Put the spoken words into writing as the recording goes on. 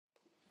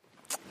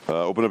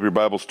Open up your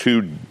Bibles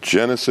to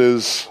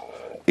Genesis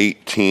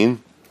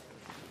 18.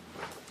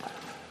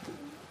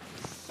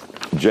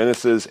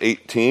 Genesis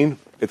 18.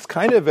 It's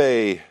kind of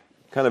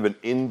an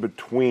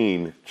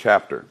in-between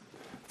chapter.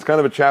 It's kind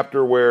of a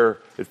chapter where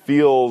it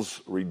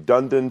feels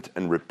redundant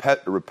and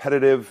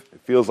repetitive.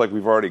 It feels like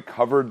we've already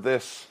covered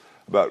this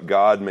about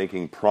God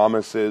making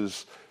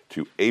promises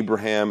to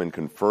Abraham and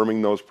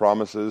confirming those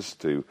promises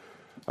to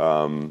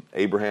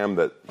Abraham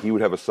that he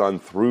would have a son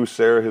through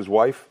Sarah, his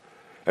wife.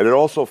 And it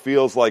also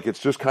feels like it's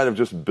just kind of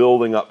just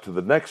building up to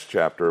the next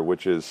chapter,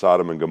 which is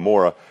Sodom and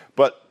Gomorrah.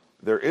 But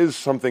there is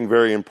something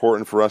very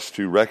important for us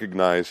to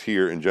recognize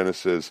here in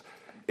Genesis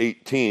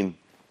 18.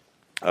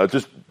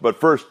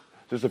 But first,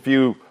 just a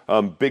few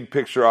big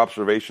picture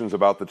observations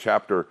about the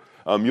chapter.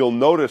 You'll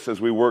notice as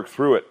we work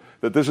through it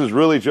that this is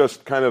really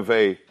just kind of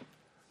a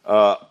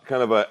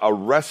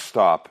rest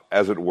stop,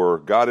 as it were.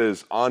 God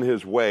is on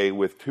his way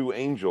with two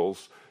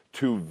angels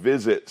to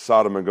visit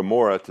Sodom and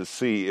Gomorrah to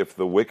see if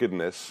the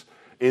wickedness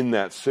in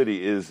that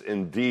city is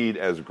indeed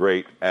as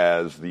great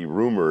as the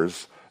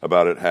rumors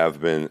about it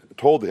have been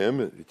told to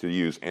him, to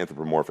use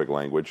anthropomorphic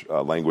language,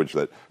 language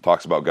that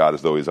talks about God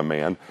as though he's a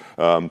man.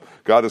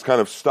 God is kind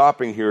of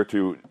stopping here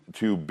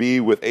to be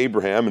with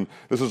Abraham, and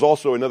this is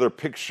also another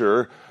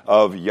picture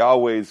of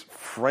Yahweh's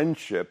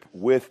friendship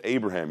with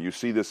Abraham. You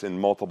see this in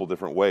multiple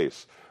different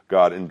ways.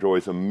 God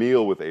enjoys a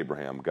meal with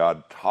Abraham.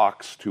 God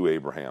talks to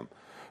Abraham.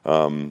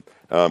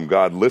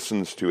 God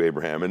listens to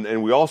Abraham.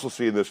 And we also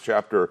see in this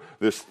chapter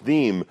this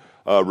theme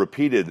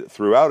repeated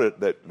throughout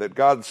it that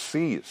God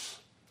sees.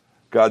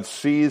 God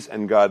sees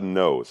and God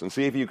knows. And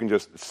see if you can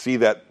just see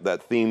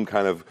that theme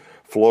kind of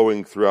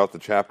flowing throughout the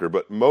chapter.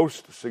 But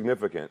most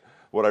significant,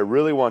 what I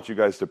really want you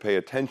guys to pay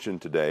attention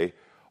today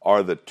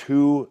are the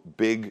two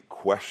big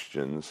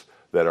questions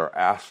that are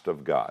asked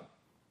of God.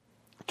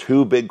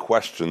 Two big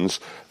questions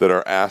that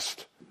are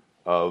asked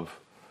of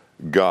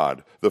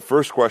God. The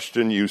first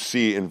question you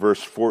see in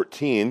verse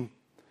 14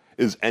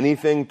 is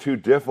anything too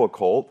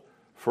difficult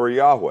for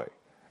Yahweh?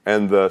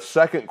 And the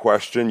second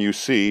question you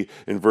see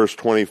in verse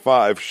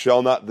 25,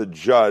 shall not the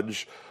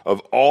judge of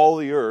all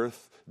the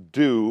earth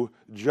do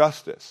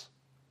justice?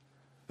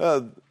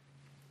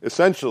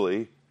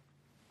 Essentially,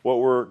 what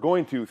we're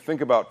going to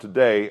think about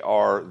today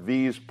are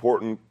these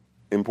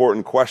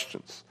important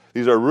questions.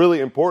 These are really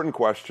important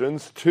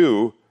questions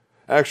to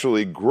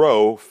actually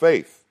grow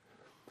faith.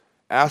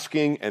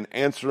 Asking and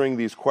answering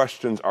these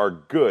questions are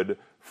good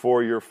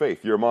for your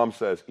faith. Your mom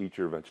says, eat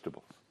your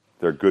vegetables.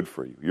 They're good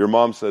for you. Your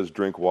mom says,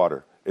 drink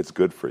water. It's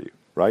good for you,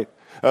 right?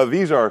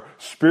 These are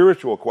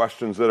spiritual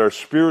questions that are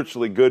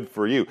spiritually good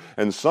for you.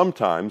 And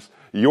sometimes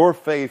your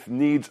faith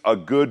needs a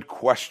good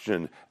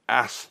question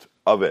asked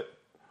of it.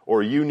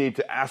 Or you need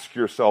to ask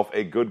yourself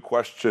a good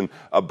question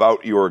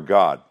about your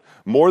God.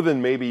 More than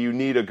maybe you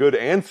need a good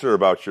answer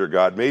about your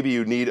God, maybe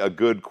you need a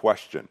good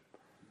question.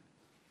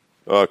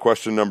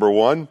 Question number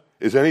one,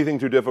 is anything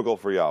too difficult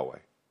for Yahweh?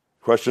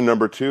 Question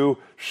number two,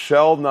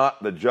 shall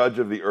not the judge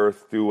of the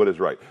earth do what is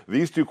right?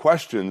 These two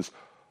questions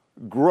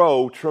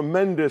grow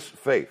tremendous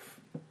faith.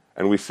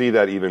 And we see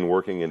that even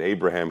working in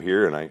Abraham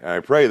here, and I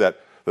pray that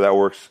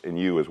works in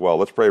you as well.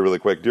 Let's pray really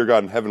quick. Dear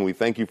God in heaven, we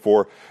thank you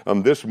for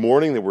this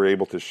morning that we're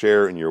able to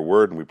share in your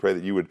word, and we pray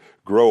that you would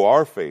grow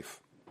our faith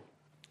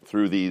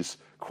through these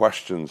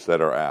questions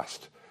that are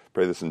asked.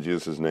 Pray this in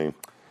Jesus' name.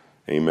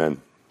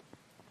 Amen.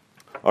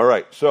 All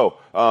right, so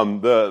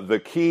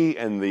the key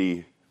and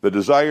the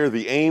desire,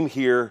 the aim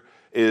here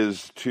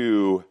is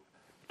to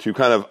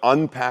kind of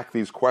unpack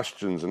these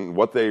questions and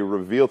what they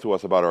reveal to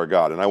us about our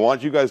God. And I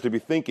want you guys to be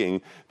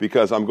thinking,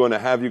 because I'm going to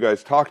have you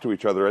guys talk to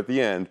each other at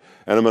the end,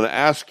 and I'm going to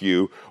ask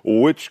you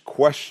which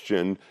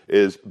question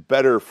is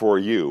better for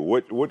you.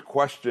 What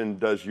question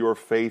does your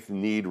faith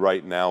need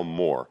right now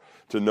more?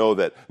 To know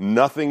that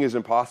nothing is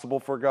impossible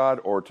for God,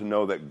 or to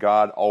know that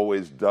God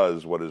always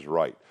does what is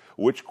right?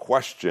 Which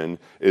question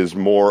is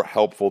more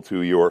helpful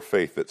to your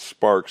faith, that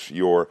sparks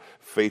your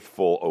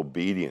faithful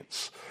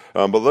obedience?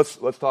 But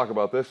let's talk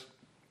about this.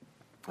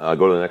 Go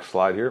to the next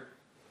slide here.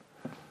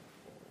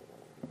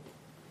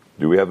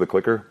 Do we have the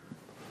clicker?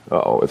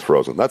 Uh-oh, it's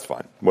frozen. That's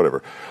fine.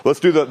 Whatever. Let's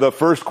do the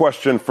first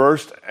question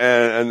first.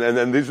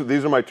 And these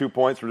are my 2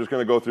 points. We're just going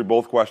to go through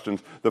both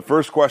questions. The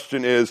first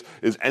question is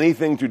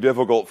anything too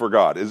difficult for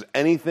God? Is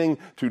anything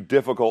too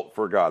difficult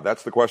for God?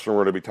 That's the question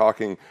we're going to be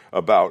talking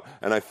about.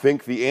 And I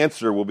think the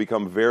answer will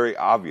become very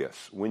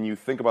obvious when you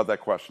think about that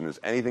question. Is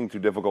anything too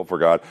difficult for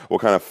God? What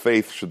kind of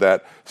faith should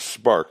that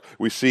spark?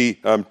 We see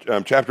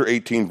chapter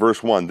 18,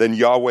 verse 1. Then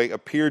Yahweh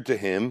appeared to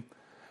him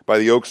by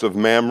the oaks of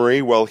Mamre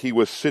while he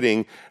was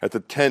sitting at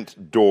the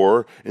tent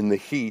door in the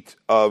heat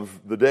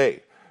of the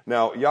day.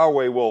 Now,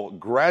 Yahweh will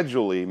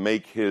gradually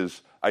make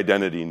his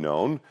identity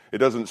known. It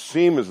doesn't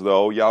seem as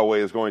though Yahweh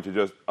is going to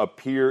just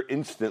appear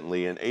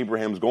instantly and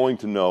Abraham's going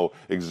to know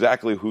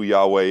exactly who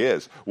Yahweh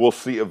is. We'll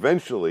see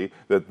eventually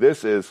that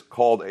this is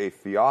called a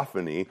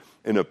theophany,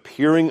 an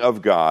appearing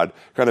of God,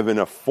 kind of in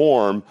a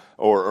form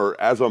or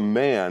as a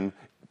man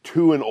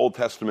to an Old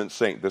Testament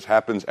saint. This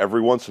happens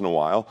every once in a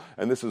while,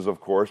 and this is, of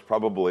course,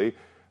 probably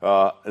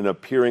an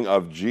appearing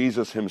of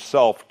Jesus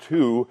himself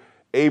to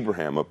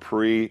Abraham, a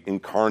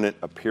pre-incarnate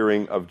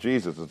appearing of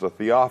Jesus. It's a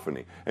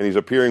theophany. And he's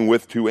appearing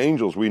with two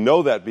angels. We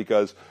know that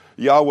because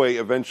Yahweh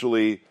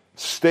eventually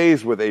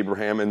stays with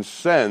Abraham and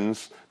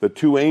sends the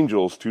two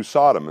angels to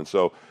Sodom. And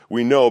so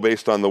we know,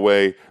 based on the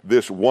way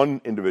this one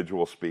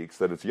individual speaks,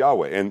 that it's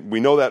Yahweh. And we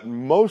know that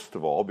most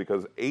of all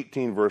because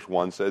 18 verse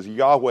 1 says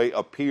Yahweh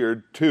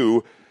appeared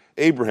to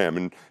Abraham.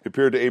 And he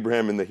appeared to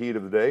Abraham in the heat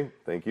of the day.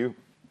 Thank you.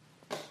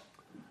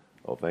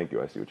 Oh, thank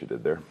you. I see what you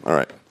did there. All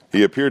right.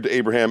 He appeared to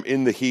Abraham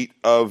in the heat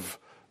of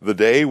the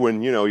day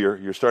when,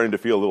 you're starting to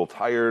feel a little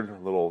tired,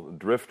 a little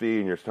drifty,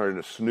 and you're starting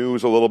to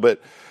snooze a little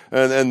bit.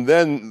 And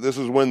then this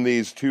is when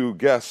these two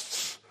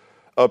guests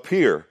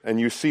appear. And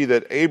you see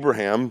that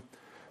Abraham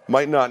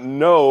might not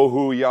know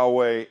who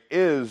Yahweh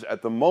is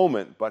at the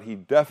moment, but he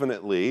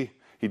definitely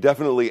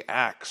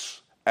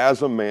acts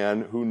as a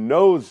man who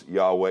knows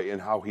Yahweh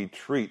and how he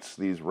treats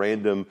these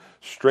random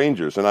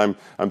strangers. And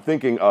I'm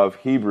thinking of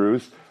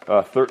Hebrews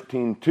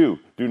 13:2.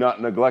 Do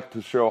not neglect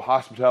to show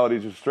hospitality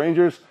to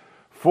strangers,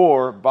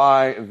 for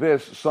by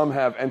this some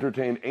have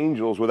entertained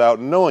angels without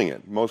knowing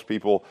it. Most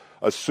people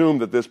assume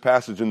that this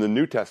passage in the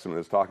New Testament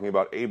is talking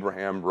about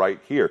Abraham right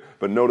here.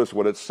 But notice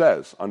what it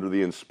says under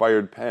the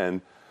inspired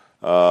pen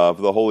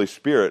of the Holy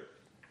Spirit.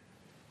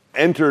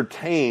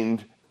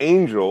 Entertained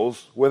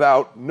angels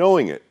without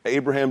knowing it.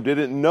 Abraham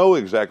didn't know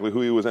exactly who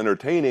he was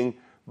entertaining,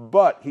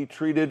 but he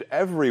treated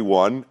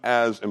everyone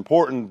as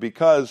important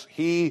because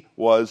he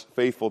was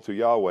faithful to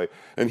Yahweh.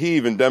 And he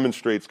even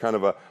demonstrates kind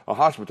of a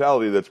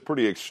hospitality that's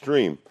pretty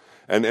extreme.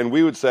 And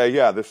we would say,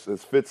 yeah, this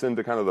fits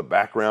into kind of the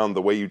background.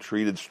 The way you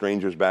treated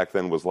strangers back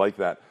then was like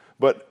that.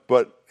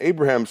 But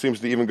Abraham seems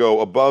to even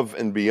go above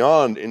and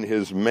beyond in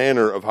his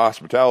manner of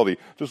hospitality.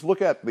 Just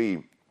look at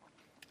the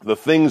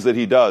things that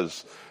he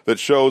does that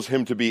shows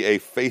him to be a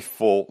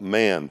faithful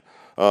man.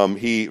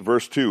 He,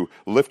 verse 2,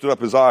 lifted up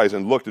his eyes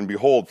and looked, and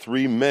behold,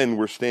 3 men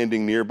were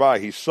standing nearby.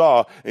 He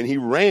saw, and he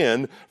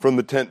ran from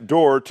the tent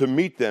door to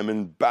meet them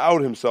and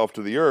bowed himself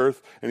to the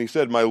earth. And he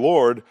said, My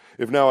Lord,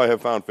 if now I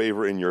have found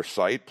favor in your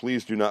sight,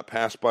 please do not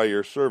pass by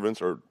your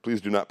servants, or please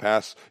do not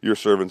pass your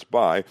servants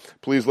by.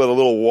 Please let a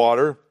little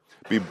water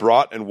be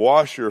brought and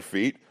wash your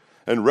feet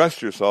and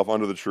rest yourself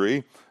under the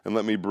tree, and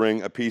let me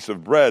bring a piece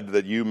of bread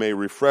that you may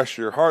refresh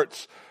your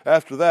hearts.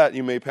 After that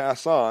you may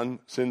pass on,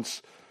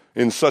 since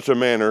in such a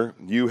manner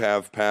you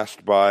have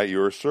passed by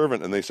your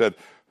servant. And they said,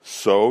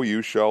 So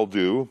you shall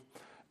do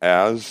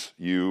as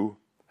you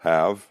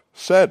have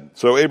said.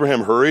 So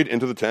Abraham hurried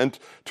into the tent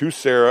to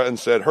Sarah and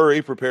said,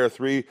 Hurry, prepare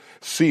 3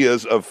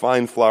 seahs of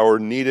fine flour,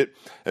 knead it,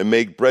 and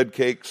make bread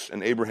cakes.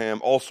 And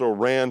Abraham also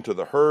ran to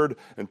the herd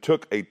and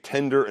took a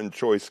tender and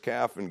choice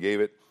calf and gave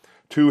it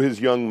to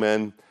his young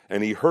men,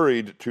 and he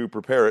hurried to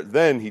prepare it.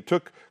 Then he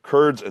took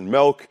curds and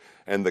milk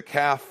and the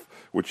calf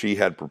which he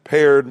had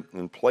prepared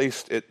and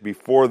placed it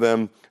before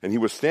them, and he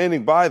was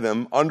standing by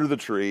them under the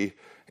tree,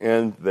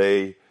 and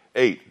they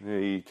ate.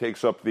 He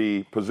takes up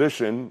the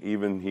position,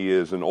 even he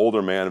is an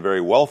older man, a very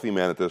wealthy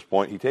man at this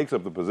point, he takes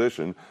up the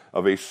position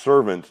of a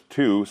servant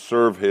to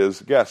serve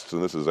his guests.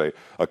 And this is a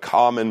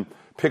common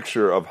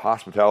picture of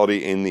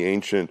hospitality in the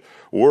ancient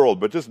world.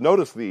 But just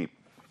notice the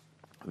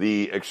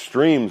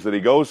extremes that he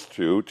goes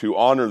to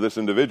honor this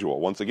individual.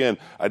 Once again,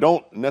 I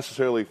don't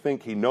necessarily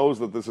think he knows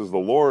that this is the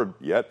Lord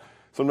yet.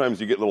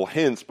 Sometimes you get little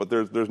hints, but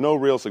there's no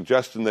real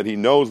suggestion that he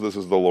knows this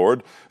is the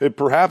Lord.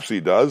 Perhaps he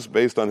does,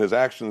 based on his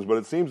actions, but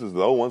it seems as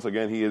though, once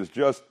again, he is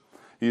just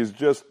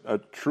a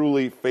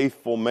truly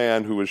faithful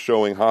man who is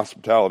showing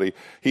hospitality.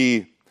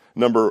 He,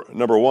 number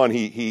one,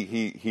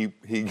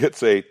 he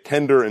gets a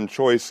tender and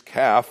choice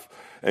calf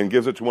and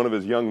gives it to one of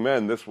his young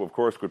men. This, of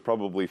course, could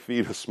probably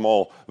feed a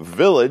small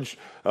village,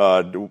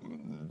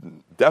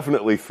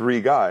 definitely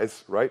 3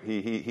 guys, right?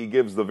 He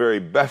gives the very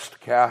best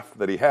calf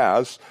that he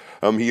has.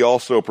 He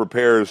also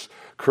prepares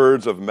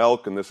curds of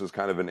milk, and this is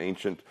kind of an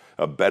ancient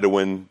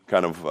Bedouin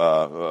kind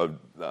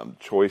of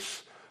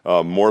choice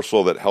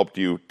morsel that helped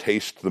you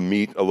taste the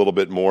meat a little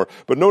bit more.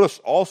 But notice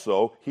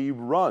also he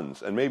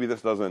runs, and maybe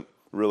this doesn't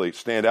really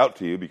stand out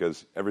to you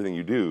because everything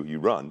you do, you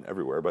run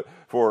everywhere. But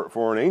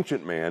for an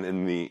ancient man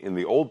in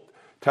the Old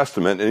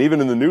Testament and even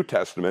in the New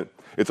Testament,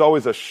 it's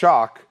always a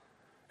shock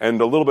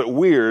and a little bit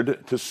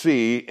weird to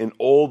see an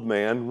old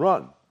man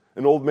run.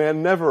 An old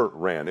man never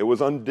ran. It was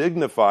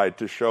undignified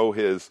to show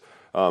his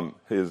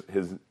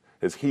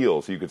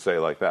heels, you could say,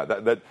 like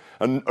that. That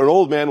an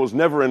old man was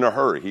never in a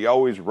hurry. He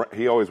always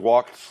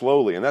walked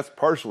slowly, and that's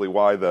partially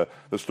why the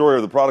story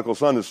of the prodigal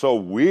son is so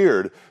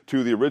weird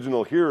to the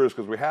original hearers,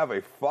 because we have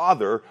a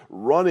father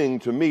running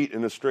to meet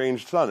an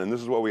estranged son, and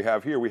this is what we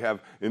have here. We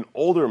have an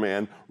older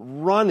man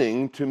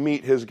running to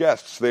meet his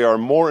guests. They are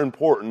more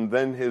important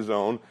than his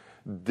own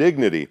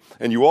dignity.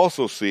 And you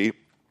also see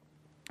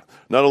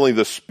not only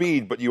the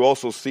speed, but you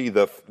also see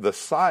the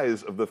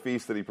size of the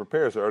feast that he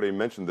prepares. I already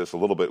mentioned this a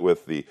little bit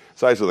with the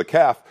size of the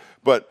calf,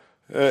 but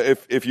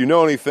if you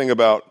know anything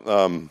about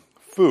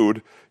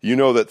food, you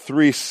know that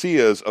 3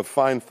 seahs of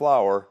fine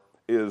flour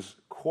is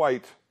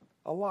quite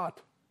a lot.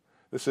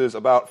 This is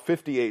about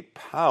 58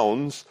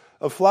 pounds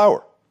of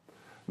flour.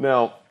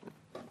 Now,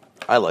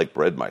 I like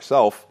bread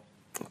myself.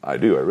 I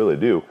do, I really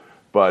do.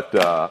 But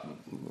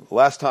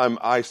last time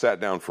I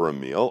sat down for a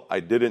meal, I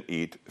didn't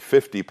eat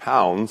 50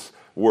 pounds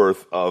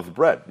worth of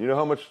bread. You know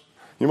how much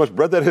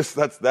bread that is?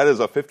 That is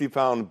a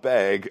 50-pound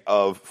bag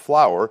of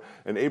flour,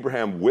 and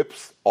Abraham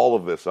whips all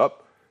of this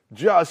up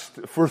just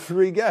for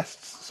 3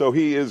 guests. So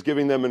he is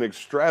giving them an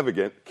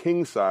extravagant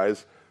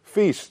king-size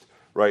feast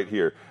right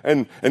here.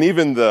 And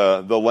even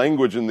the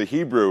language in the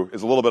Hebrew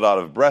is a little bit out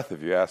of breath,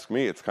 if you ask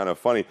me. It's kind of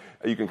funny.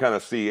 You can kind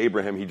of see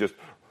Abraham, he just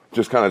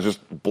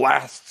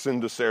blasts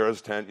into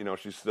Sarah's tent. You know,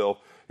 she's still,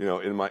 you know,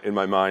 in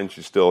my mind,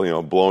 she's still, you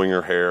know, blowing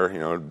her hair, you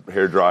know,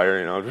 hair dryer,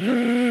 you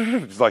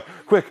know. She's like,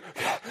 quick,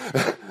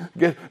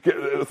 get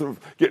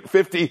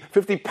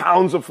 50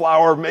 pounds of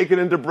flour, make it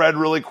into bread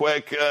really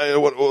quick.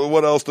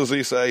 What else does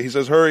he say? He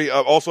says, hurry,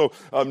 also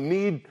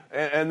knead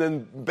and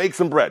then bake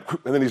some bread.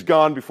 And then he's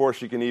gone before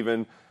she can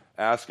even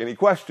ask any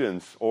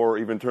questions or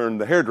even turn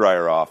the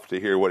hairdryer off to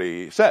hear what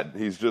he said.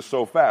 He's just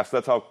so fast.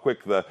 That's how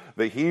quick the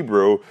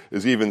Hebrew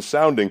is even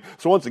sounding.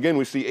 So once again,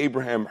 we see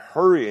Abraham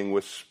hurrying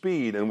with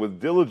speed and with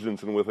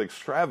diligence and with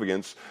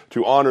extravagance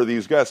to honor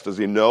these guests. Does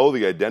he know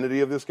the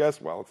identity of this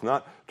guest? Well, it's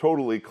not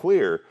totally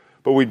clear,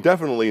 but we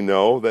definitely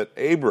know that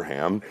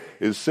Abraham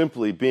is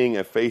simply being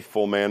a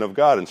faithful man of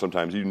God. And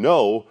sometimes you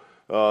know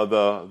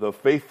the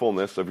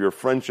faithfulness of your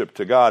friendship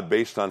to God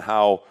based on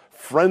how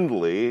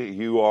friendly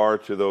you are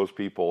to those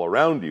people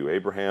around you.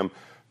 Abraham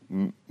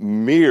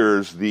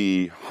mirrors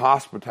the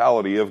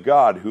hospitality of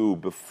God who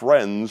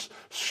befriends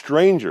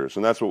strangers.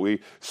 And that's what we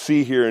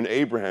see here in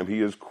Abraham.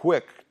 He is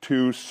quick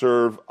to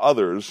serve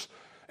others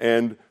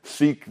and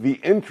seek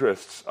the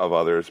interests of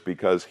others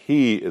because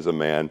he is a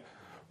man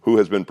who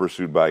has been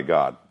pursued by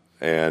God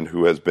and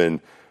who has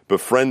been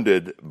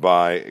befriended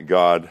by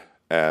God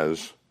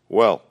as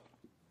well.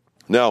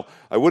 Now,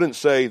 I wouldn't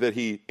say that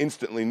he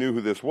instantly knew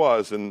who this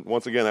was, and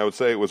once again, I would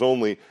say it was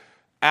only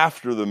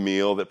after the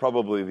meal that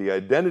probably the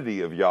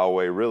identity of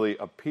Yahweh really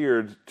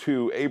appeared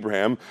to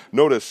Abraham.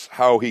 Notice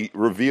how he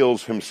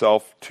reveals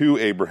himself to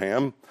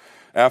Abraham.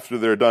 After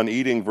they're done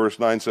eating, verse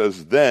 9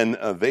 says, Then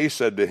they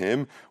said to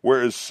him,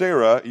 Where is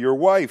Sarah, your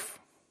wife?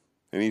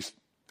 And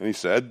he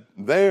said,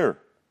 There,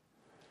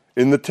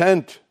 in the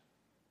tent.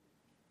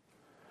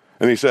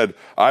 And he said,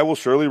 I will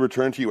surely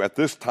return to you at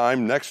this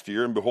time next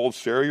year, and behold,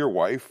 Sarah, your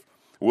wife,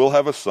 will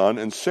have a son.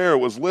 And Sarah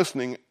was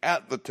listening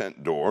at the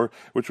tent door,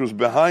 which was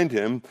behind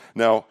him.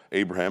 Now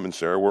Abraham and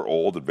Sarah were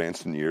old,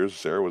 advanced in years.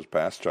 Sarah was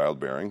past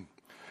childbearing.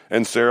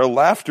 And Sarah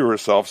laughed to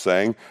herself,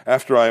 saying,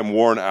 After I am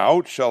worn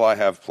out, shall I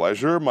have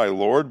pleasure, my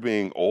Lord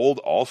being old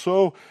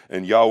also?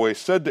 And Yahweh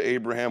said to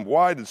Abraham,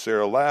 Why did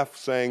Sarah laugh,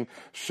 saying,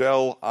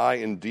 Shall I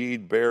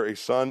indeed bear a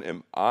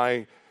son?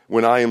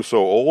 When I am so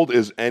old?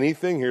 Is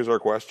anything, here's our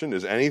question,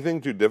 is anything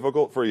too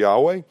difficult for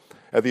Yahweh?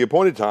 At the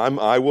appointed time,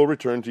 I will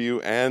return to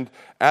you, and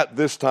at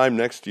this time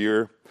next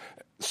year,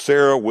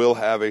 Sarah will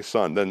have a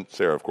son. Then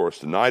Sarah, of course,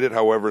 denied it,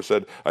 however,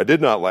 said, I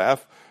did not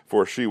laugh,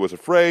 for she was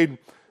afraid.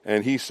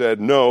 And he said,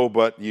 No,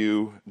 but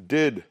you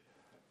did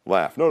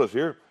laugh. Notice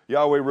here,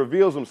 Yahweh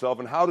reveals himself.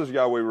 And how does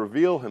Yahweh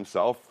reveal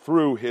himself?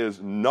 Through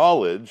his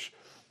knowledge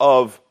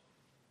of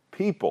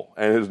people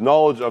and his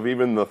knowledge of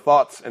even the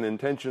thoughts and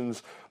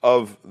intentions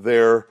of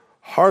their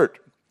heart.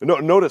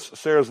 Notice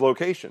Sarah's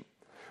location.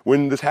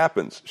 When this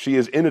happens, she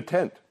is in a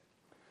tent.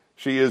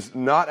 She is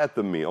not at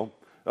the meal.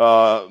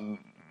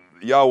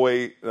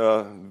 Yahweh,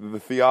 the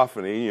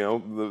theophany,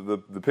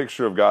 the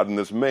picture of God in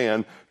this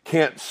man,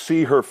 can't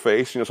see her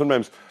face.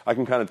 Sometimes I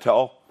can kind of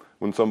tell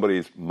when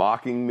somebody's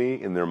mocking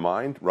me in their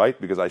mind, right?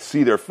 Because I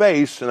see their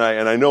face and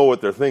I know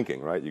what they're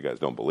thinking, right? You guys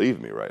don't believe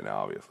me right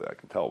now, obviously. I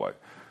can tell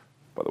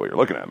by the way you're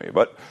looking at me.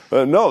 But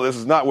no, this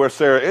is not where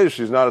Sarah is.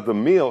 She's not at the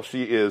meal.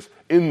 She is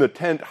in the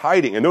tent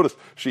hiding. And notice,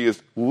 she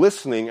is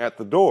listening at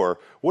the door.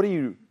 What do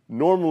you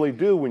normally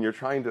do when you're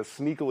trying to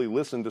sneakily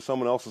listen to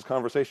someone else's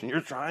conversation?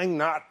 You're trying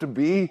not to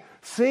be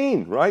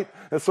seen, right?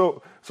 And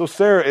so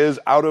Sarah is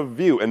out of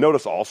view. And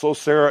notice also,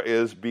 Sarah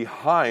is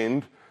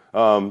behind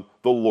the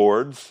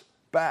Lord's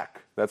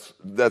back.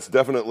 That's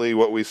definitely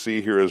what we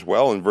see here as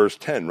well in verse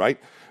 10, right?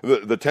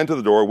 The tent of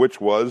the door,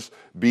 which was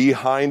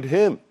behind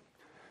him.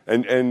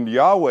 And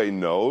Yahweh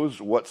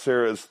knows what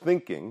Sarah is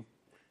thinking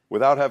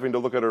without having to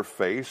look at her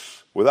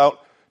face, without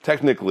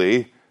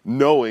technically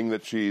knowing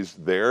that she's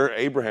there.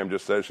 Abraham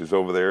just says she's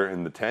over there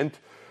in the tent.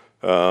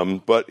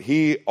 But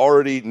he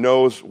already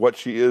knows what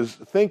she is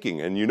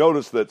thinking. And you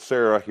notice that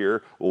Sarah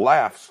here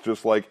laughs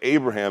just like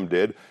Abraham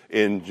did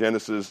in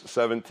Genesis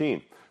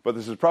 17. But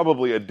this is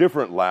probably a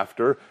different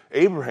laughter.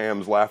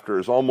 Abraham's laughter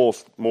is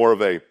almost more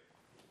of a,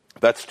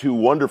 that's too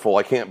wonderful,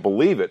 I can't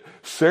believe it.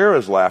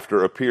 Sarah's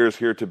laughter appears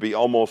here to be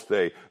almost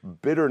a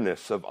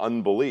bitterness of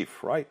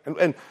unbelief, right?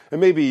 And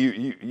maybe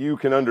you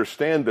can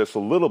understand this a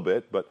little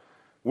bit, but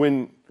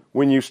when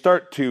you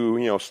start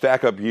to,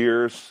 stack up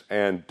years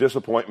and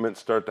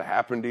disappointments start to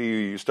happen to you,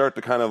 you start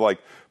to kind of like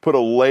put a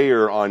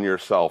layer on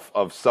yourself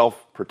of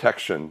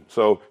self-protection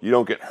so you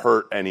don't get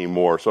hurt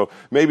anymore. So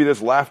maybe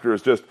this laughter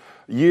is just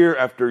year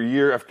after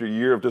year after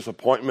year of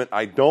disappointment.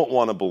 I don't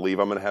want to believe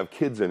I'm going to have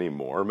kids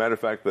anymore. Matter of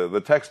fact,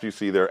 the text you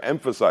see there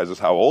emphasizes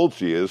how old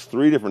she is.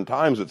 3 different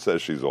times it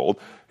says she's old.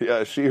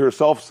 She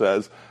herself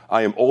says,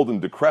 I am old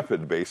and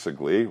decrepit,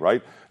 basically,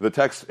 right? The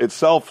text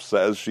itself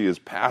says she is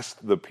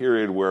past the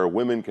period where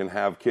women can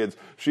have kids.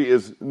 She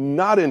is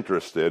not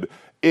interested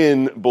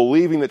in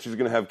believing that she's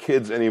going to have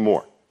kids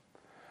anymore.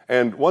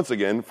 And once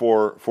again,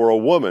 for a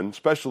woman,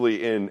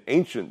 especially in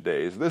ancient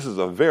days, this is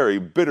a very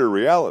bitter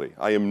reality.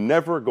 I am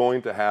never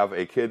going to have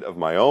a kid of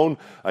my own.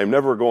 I'm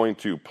never going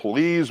to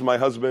please my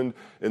husband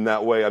in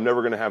that way. I'm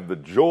never going to have the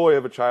joy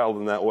of a child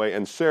in that way.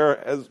 And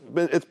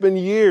it's been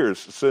years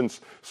since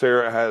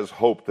Sarah has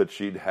hoped that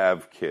she'd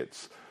have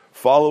kids.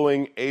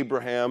 Following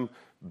Abraham,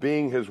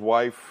 being his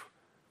wife,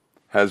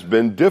 has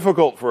been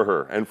difficult for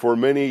her. And for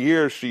many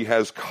years, she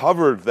has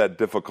covered that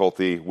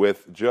difficulty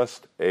with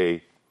just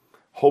a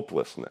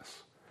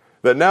hopelessness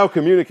that now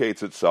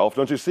communicates itself,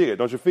 don't you see it,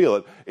 don't you feel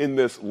it, in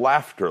this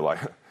laughter. Like,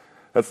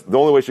 that's the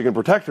only way she can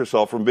protect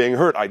herself from being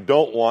hurt. I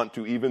don't want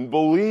to even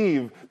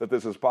believe that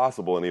this is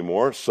possible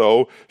anymore,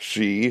 so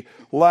she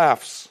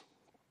laughs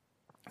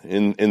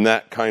in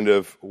that kind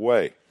of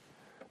way.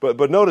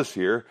 But notice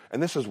here,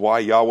 and this is why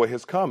Yahweh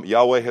has come.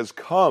 Yahweh has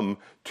come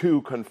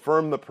to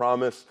confirm the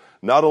promise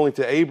not only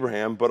to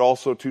Abraham, but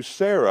also to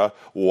Sarah.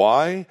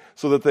 Why?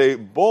 So that they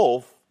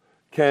both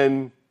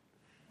can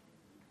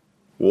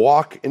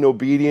walk in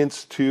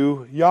obedience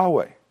to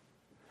Yahweh.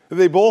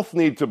 They both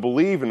need to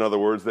believe, in other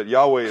words, that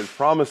Yahweh is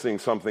promising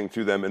something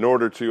to them in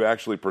order to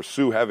actually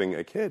pursue having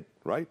a kid,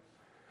 right?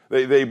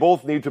 They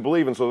both need to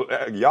believe. And so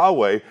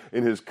Yahweh,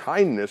 in his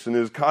kindness and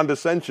his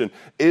condescension,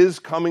 is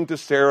coming to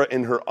Sarah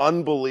in her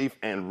unbelief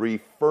and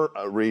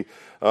repeating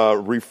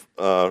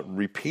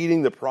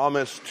the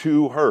promise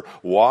to her.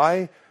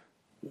 Why?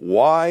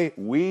 Why?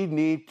 We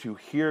need to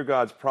hear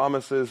God's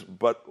promises,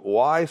 but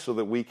why? So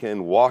that we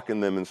can walk in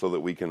them and so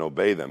that we can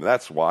obey them.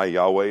 That's why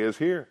Yahweh is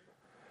here.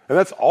 And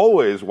that's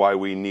always why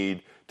we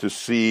need to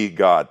see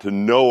God, to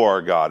know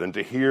our God, and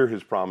to hear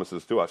his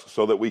promises to us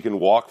so that we can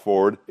walk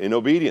forward in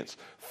obedience.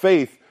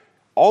 Faith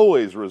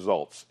always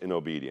results in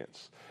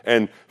obedience.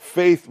 And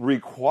faith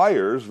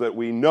requires that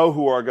we know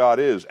who our God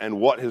is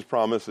and what his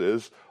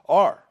promises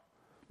are.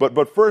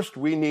 But first,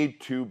 we need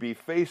to be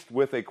faced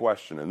with a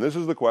question. And this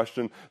is the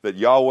question that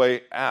Yahweh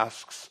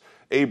asks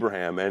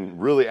Abraham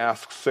and really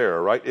asks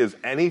Sarah, right? Is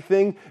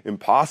anything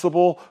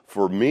impossible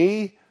for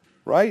me,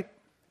 right?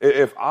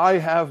 If I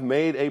have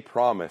made a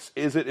promise,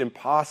 is it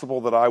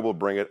impossible that I will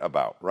bring it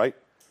about, right?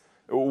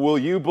 Will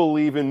you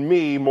believe in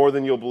me more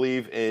than you'll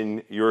believe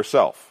in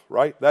yourself,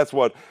 right? That's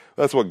what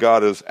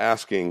God is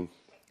asking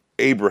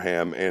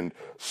Abraham and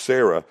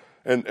Sarah.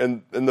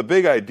 And the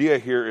big idea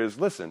here is,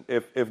 listen,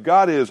 if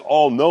God is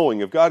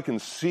all-knowing, if God can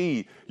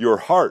see your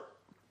heart,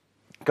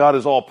 God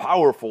is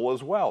all-powerful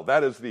as well.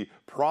 That is the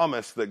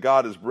promise that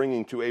God is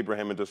bringing to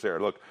Abraham and to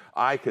Sarah. Look,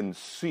 I can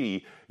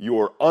see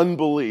your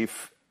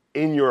unbelief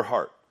in your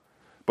heart.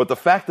 But the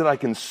fact that I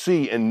can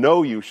see and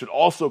know you should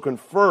also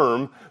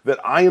confirm that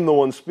I am the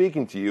one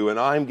speaking to you, and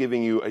I'm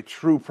giving you a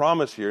true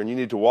promise here, and you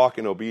need to walk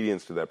in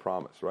obedience to that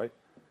promise, right?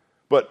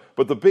 But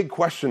the big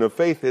question of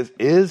faith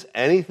is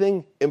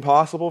anything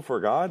impossible for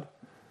God?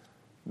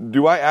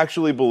 Do I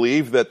actually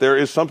believe that there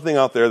is something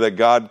out there that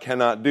God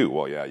cannot do?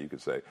 Well, yeah, you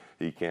could say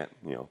he can't,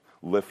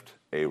 lift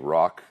a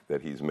rock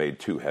that he's made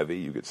too heavy.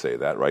 You could say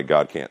that, right?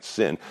 God can't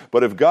sin.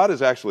 But if God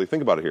is actually,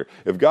 think about it here,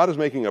 if God is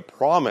making a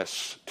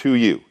promise to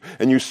you,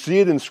 and you see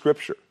it in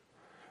Scripture,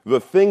 the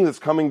thing that's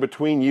coming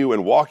between you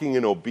and walking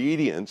in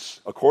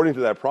obedience, according to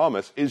that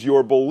promise, is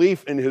your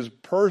belief in his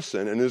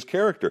person and his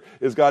character.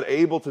 Is God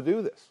able to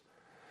do this?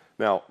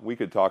 Now, we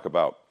could talk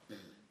about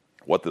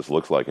what this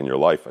looks like in your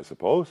life, I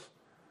suppose,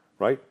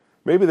 right?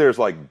 Maybe there's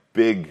like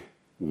big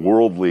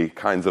worldly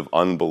kinds of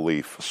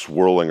unbelief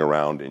swirling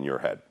around in your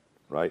head,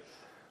 right?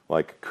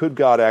 Like, could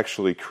God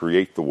actually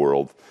create the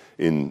world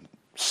in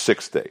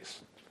 6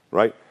 days,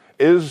 right?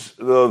 Is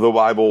the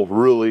Bible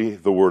really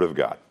the Word of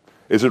God?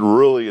 Is it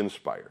really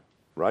inspired,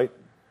 right?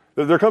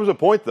 There comes a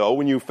point, though,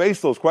 when you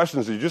face those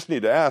questions, you just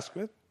need to ask,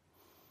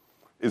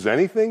 is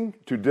anything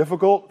too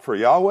difficult for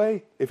Yahweh?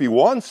 If he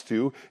wants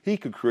to, he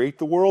could create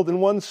the world in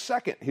 1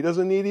 second. He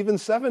doesn't need even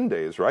 7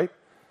 days, right?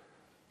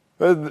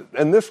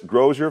 And this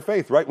grows your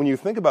faith, right? When you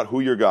think about who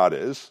your God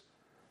is,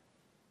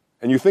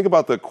 and you think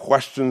about the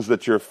questions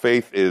that your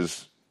faith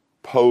is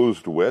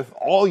posed with,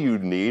 all you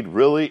need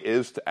really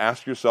is to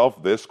ask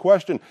yourself this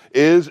question: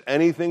 is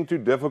anything too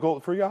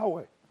difficult for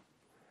Yahweh?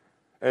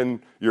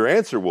 And your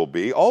answer will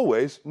be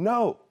always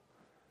no,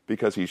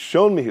 because he's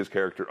shown me his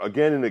character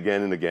again and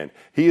again and again.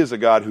 He is a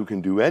God who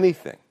can do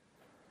anything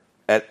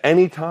at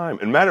any time.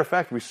 And matter of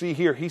fact, we see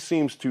here he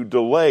seems to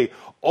delay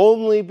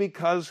only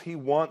because he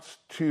wants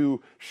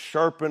to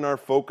sharpen our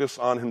focus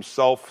on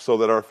himself so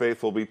that our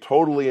faith will be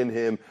totally in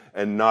him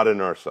and not in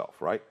ourselves,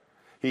 right?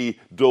 He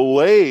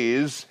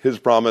delays his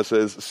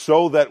promises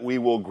so that we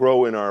will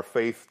grow in our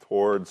faith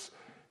towards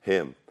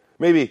him.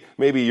 Maybe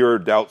your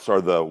doubts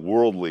are the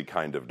worldly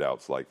kind of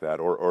doubts like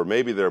that, or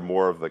maybe they're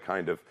more of the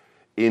kind of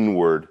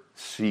inward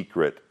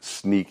secret,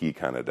 sneaky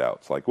kind of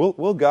doubts. Like,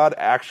 will God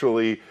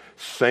actually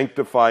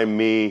sanctify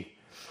me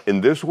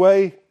in this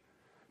way?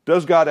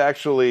 Does God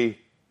actually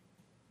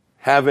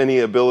have any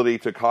ability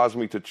to cause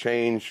me to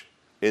change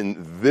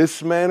in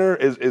this manner?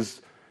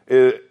 Is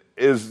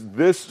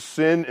this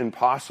sin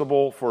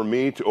impossible for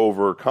me to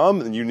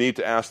overcome? And you need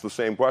to ask the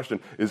same question.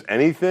 Is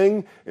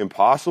anything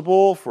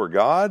impossible for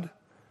God?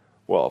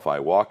 Well, if I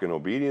walk in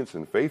obedience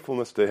and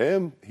faithfulness to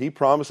Him, He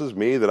promises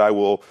me that I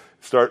will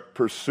start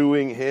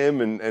pursuing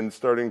Him and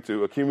starting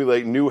to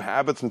accumulate new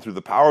habits, and through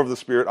the power of the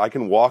Spirit, I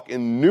can walk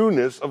in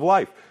newness of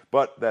life.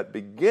 But that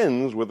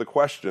begins with a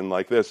question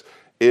like this: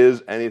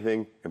 is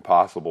anything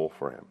impossible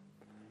for Him?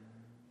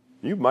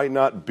 You might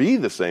not be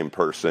the same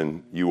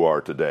person you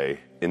are today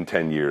in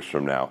 10 years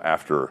from now,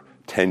 after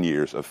 10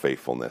 years of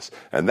faithfulness.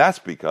 And that's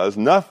because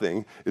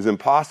nothing is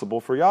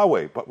impossible for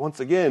Yahweh. But once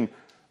again,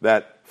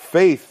 that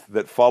faith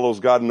that follows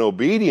God in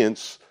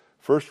obedience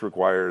first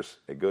requires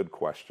a good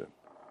question.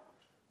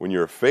 When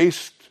you're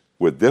faced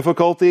with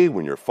difficulty,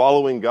 when you're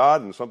following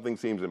God and something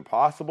seems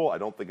impossible, I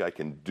don't think I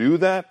can do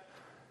that,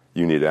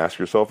 you need to ask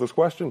yourself this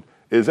question: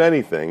 is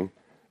anything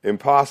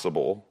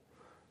impossible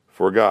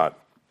for God?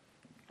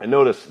 And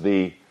notice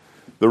the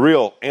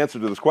real answer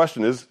to this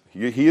question is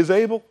He is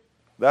able.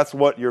 That's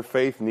what your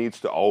faith needs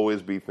to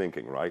always be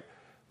thinking, right?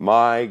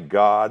 My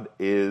God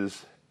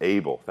is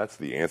able. That's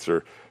the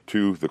answer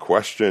to the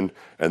question,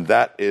 and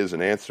that is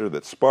an answer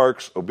that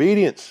sparks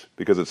obedience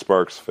because it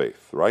sparks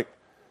faith, right?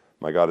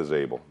 My God is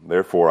able.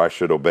 Therefore, I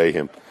should obey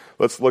Him.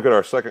 Let's look at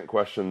our second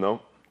question,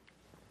 though.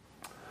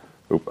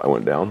 I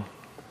went down.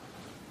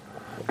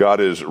 God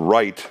is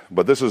right,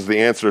 but this is the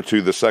answer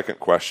to the second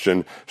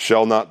question: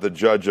 shall not the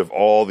judge of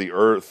all the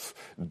earth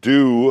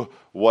do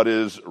what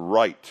is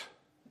right?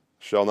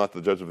 Shall not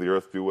the judge of the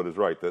earth do what is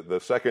right? The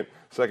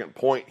second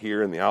point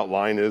here in the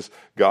outline is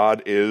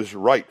God is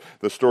right.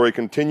 The story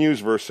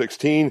continues, verse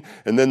 16,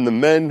 and then the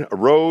men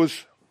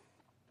arose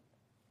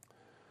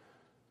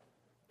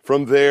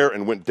from there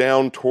and went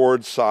down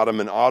towards Sodom,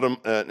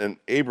 and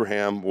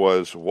Abraham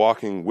was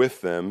walking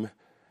with them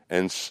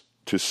and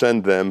to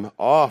send them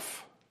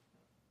off.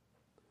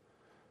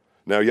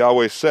 Now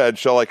Yahweh said,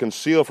 shall I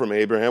conceal from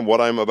Abraham what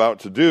I am about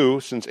to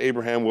do, since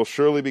Abraham will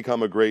surely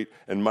become a great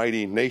and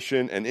mighty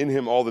nation, and in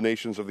him all the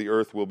nations of the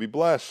earth will be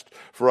blessed.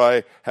 For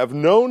I have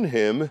known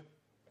him,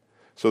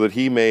 so that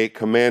he may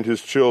command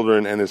his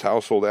children and his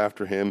household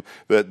after him,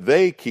 that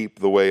they keep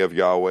the way of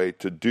Yahweh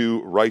to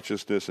do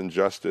righteousness and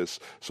justice,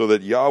 so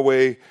that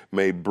Yahweh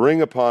may bring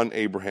upon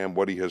Abraham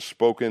what He has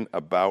spoken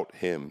about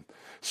him.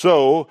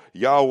 So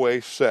Yahweh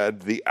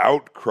said, the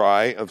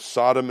outcry of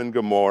Sodom and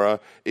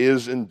Gomorrah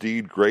is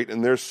indeed great,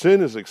 and their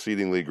sin is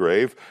exceedingly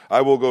grave.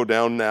 I will go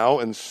down now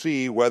and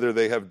see whether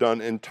they have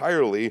done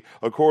entirely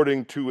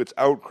according to its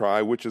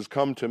outcry which has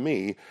come to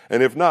me,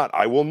 and if not,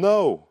 I will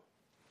know.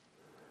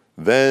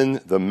 Then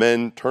the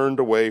men turned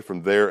away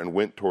from there and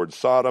went toward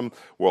Sodom,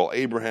 while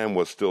Abraham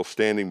was still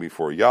standing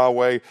before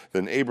Yahweh.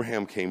 Then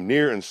Abraham came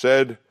near and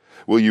said,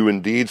 will you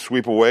indeed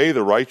sweep away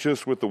the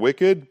righteous with the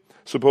wicked?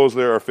 Suppose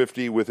there are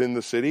 50 within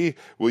the city.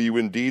 Will you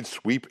indeed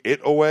sweep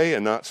it away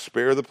and not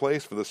spare the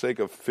place for the sake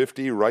of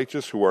 50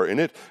 righteous who are in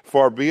it?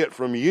 Far be it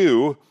from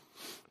you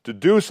to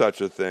do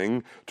such a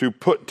thing, to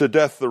put to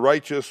death the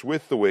righteous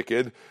with the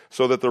wicked,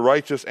 so that the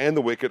righteous and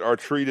the wicked are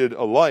treated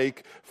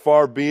alike.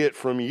 Far be it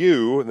from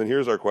you, and then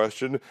here's our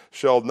question,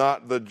 shall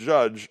not the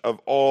judge of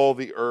all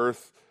the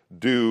earth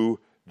do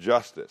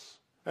justice?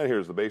 And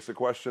here's the basic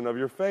question of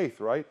your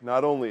faith, right?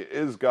 Not only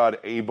is God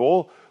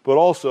able, but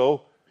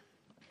also,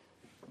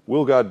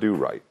 will God do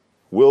right?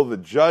 Will the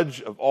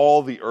judge of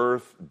all the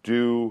earth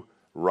do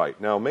right?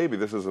 Now, maybe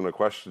this isn't a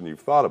question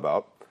you've thought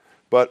about,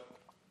 but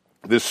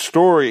this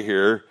story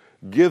here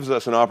gives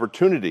us an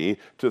opportunity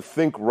to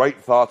think right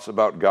thoughts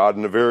about God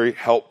in a very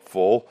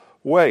helpful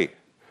way.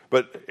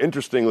 But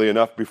interestingly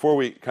enough, before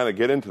we kind of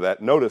get into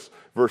that, notice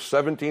verse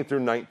 17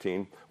 through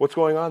 19. What's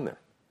going on there?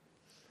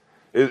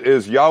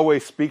 Is Yahweh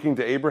speaking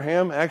to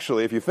Abraham?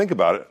 Actually, if you think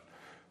about it,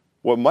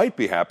 what might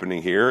be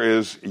happening here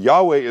is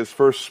Yahweh is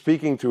first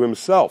speaking to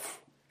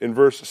Himself in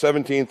verse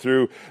 17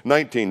 through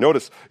 19.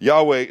 Notice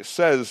Yahweh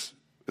says,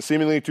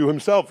 seemingly to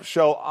Himself,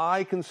 shall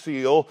I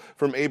conceal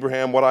from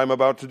Abraham what I'm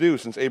about to do,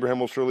 since Abraham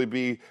will surely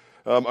be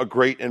a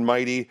great and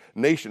mighty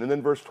nation? And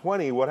then verse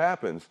 20, what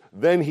happens?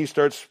 Then He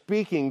starts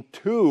speaking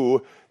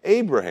to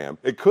Abraham.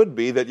 It could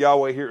be that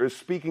Yahweh here is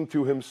speaking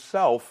to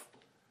Himself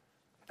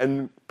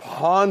and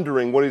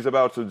pondering what He's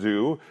about to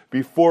do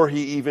before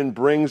He even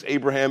brings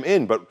Abraham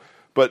in. But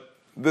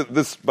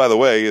this, by the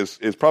way, is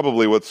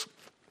probably what's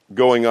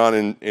going on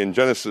in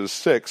Genesis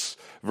 6,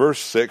 verse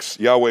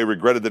 6. Yahweh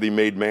regretted that He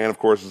made man. Of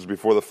course, this is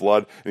before the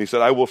flood. And He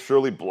said, I will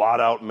surely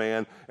blot out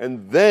man.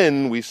 And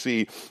then we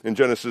see in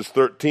Genesis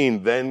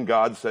 13, then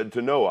God said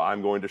to Noah,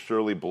 I'm going to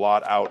surely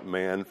blot out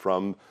man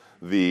from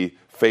the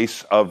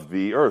face of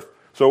the earth.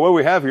 So what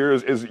we have here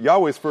is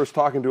Yahweh's first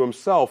talking to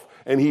Himself,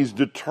 and He's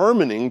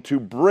determining to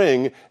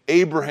bring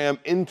Abraham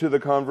into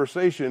the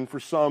conversation for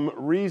some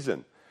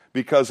reason.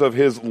 because of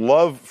his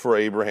love for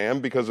Abraham,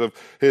 because of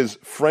his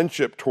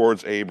friendship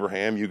towards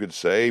Abraham, you could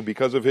say,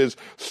 because of his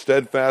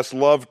steadfast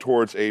love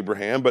towards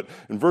Abraham. But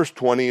in verse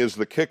 20 is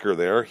the kicker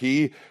there.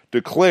 He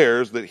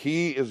declares that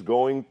he is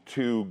going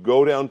to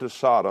go down to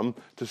Sodom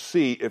to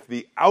see if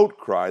the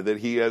outcry that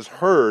he has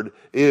heard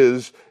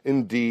is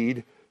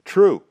indeed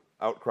true.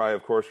 Outcry,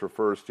 of course,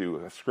 refers to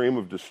a scream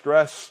of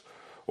distress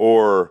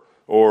or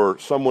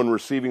someone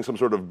receiving some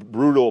sort of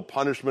brutal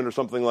punishment or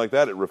something like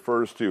that. It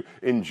refers to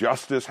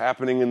injustice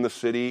happening in the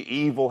city,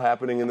 evil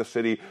happening in the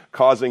city,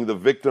 causing the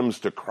victims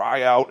to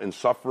cry out in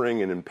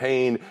suffering and in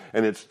pain.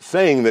 And it's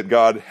saying that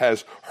God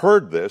has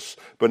heard this,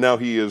 but now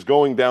he is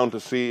going down to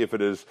see if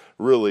it is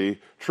really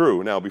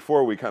true. Now,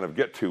 before we kind of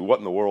get to why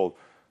in the world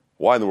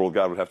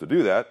God would have to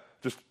do that,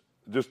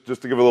 just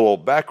to give a little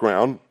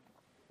background,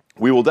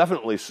 we will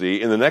definitely see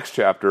in the next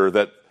chapter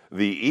that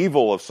the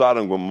evil of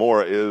Sodom and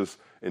Gomorrah is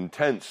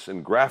intense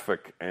and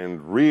graphic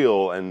and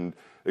real and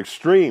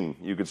extreme,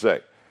 you could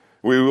say.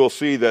 We will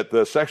see that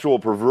the sexual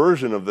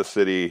perversion of the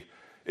city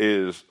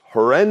is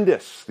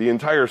horrendous. The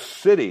entire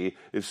city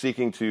is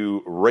seeking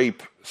to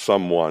rape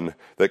someone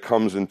that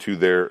comes into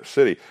their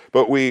city.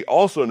 But we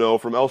also know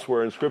from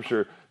elsewhere in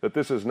Scripture that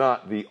this is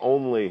not the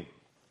only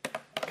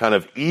kind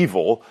of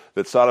evil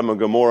that Sodom and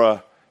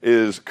Gomorrah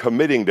is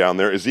committing down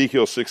there.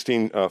 Ezekiel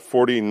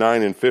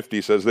 16:49 and 50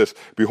 says this,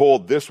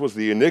 "Behold, this was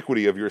the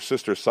iniquity of your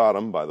sister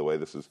Sodom." By the way,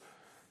 this is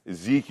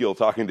Ezekiel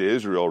talking to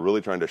Israel, really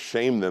trying to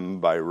shame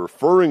them by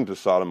referring to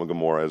Sodom and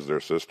Gomorrah as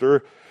their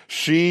sister.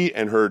 "She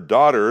and her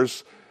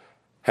daughters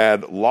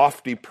had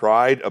lofty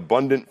pride,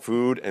 abundant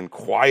food, and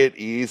quiet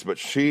ease, but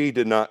she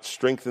did not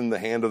strengthen the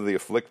hand of the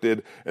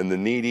afflicted and the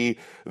needy.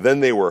 Then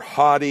they were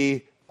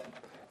haughty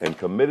and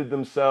committed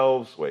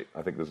themselves." Wait,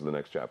 I think this is the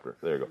next chapter.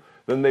 There you go.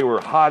 "Then they were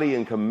haughty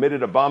and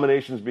committed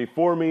abominations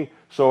before me,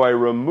 so I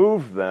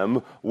removed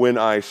them when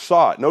I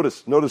saw it."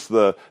 Notice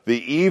the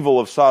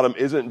evil of Sodom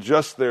isn't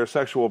just their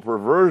sexual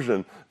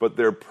perversion, but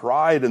their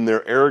pride and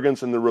their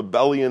arrogance and the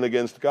rebellion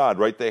against God,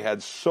 right? They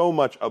had so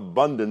much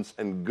abundance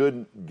and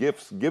good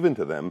gifts given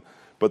to them,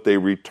 but they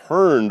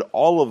returned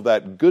all of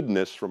that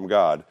goodness from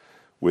God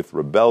with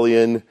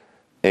rebellion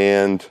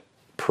and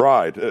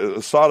pride.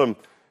 Sodom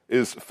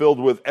is filled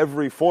with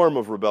every form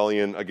of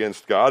rebellion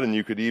against God, and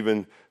you could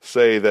even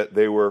say that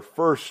they were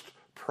first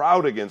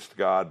proud against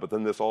God, but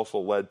then this also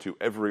led to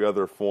every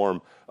other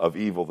form of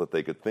evil that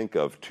they could think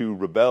of to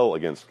rebel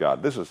against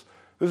God. This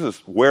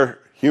is where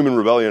human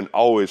rebellion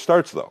always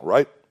starts, though,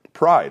 right?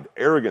 Pride,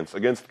 arrogance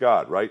against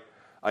God, right?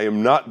 I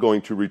am not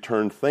going to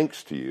return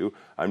thanks to you.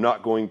 I'm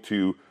not going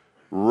to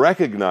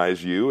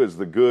recognize you as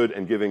the good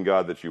and giving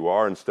God that you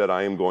are. Instead,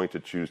 I am going to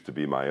choose to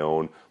be my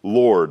own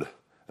Lord.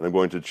 And I'm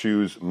going to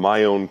choose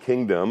my own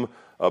kingdom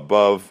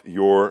above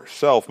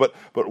yourself. But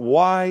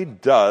why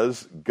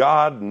does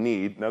God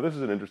need, now this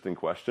is an interesting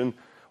question,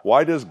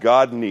 why does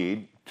God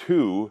need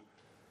to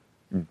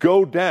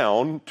go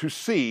down to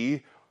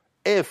see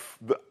if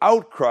the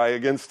outcry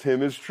against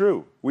him is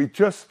true? We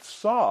just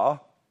saw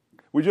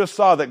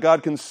that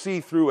God can see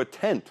through a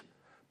tent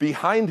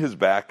behind his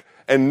back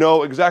and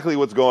know exactly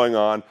what's going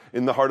on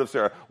in the heart of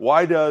Sarah.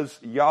 Why does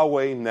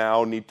Yahweh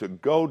now need to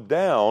go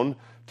down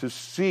to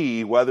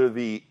see whether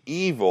the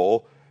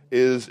evil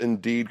is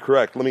indeed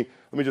correct? Let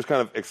me just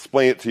kind of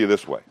explain it to you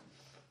this way,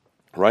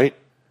 right?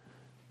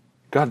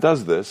 God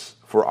does this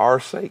for our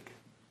sake.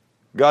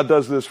 God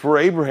does this for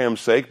Abraham's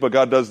sake, but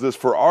God does this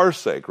for our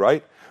sake,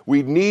 right?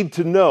 We need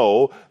to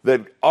know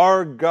that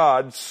our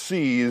God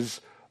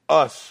sees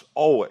us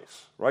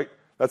always, right?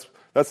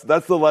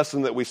 That's the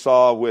lesson that we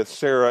saw with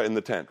Sarah in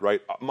the tent,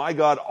 right? My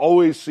God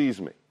always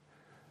sees me.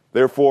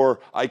 Therefore,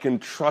 I can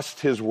trust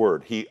his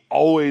word. He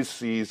always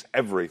sees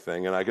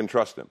everything, and I can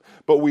trust him.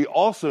 But we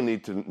also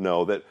need to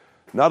know that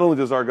not only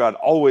does our God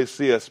always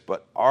see us,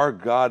 but our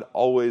God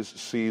always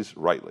sees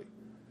rightly.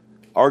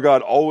 Our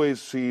God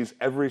always sees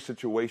every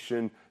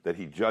situation that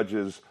he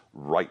judges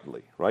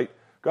rightly, right?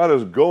 God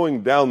is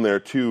going down there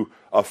to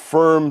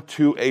affirm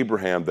to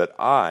Abraham that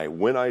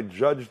when I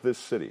judge this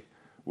city,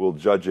 will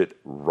judge it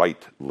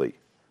rightly.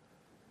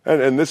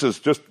 And this is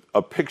just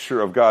a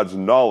picture of God's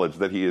knowledge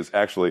that he is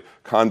actually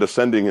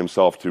condescending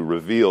himself to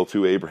reveal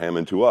to Abraham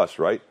and to us,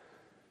 right?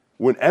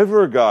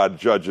 Whenever God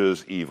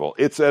judges evil,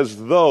 it's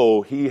as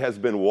though he has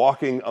been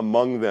walking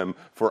among them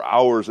for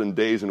hours and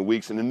days and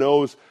weeks and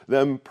knows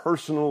them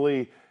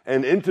personally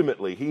and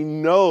intimately. He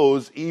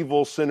knows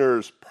evil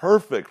sinners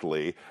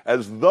perfectly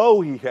as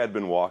though he had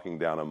been walking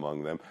down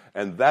among them.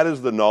 And that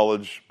is the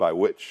knowledge by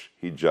which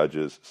he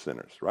judges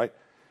sinners, right?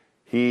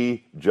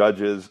 He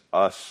judges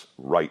us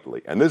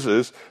rightly. And this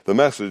is the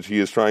message he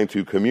is trying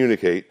to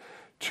communicate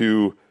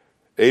to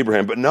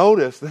Abraham. But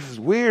notice, this is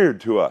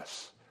weird to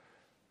us.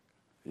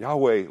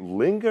 Yahweh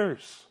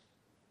lingers.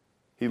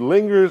 He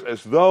lingers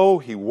as though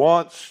he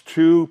wants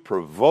to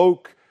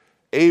provoke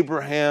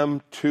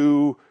Abraham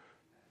to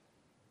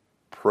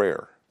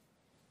prayer.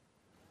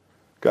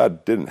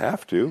 God didn't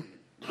have to.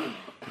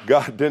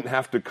 God didn't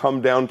have to come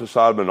down to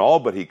Sodom and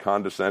all, but he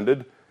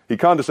condescended. He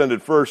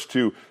condescended first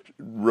to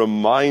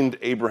remind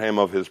Abraham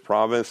of his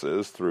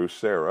promises through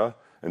Sarah,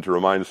 and to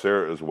remind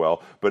Sarah as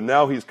well. But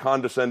now he's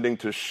condescending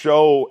to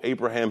show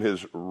Abraham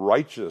his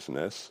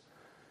righteousness.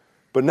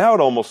 But now it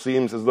almost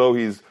seems as though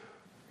he's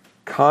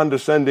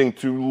condescending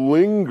to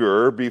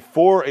linger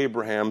before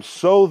Abraham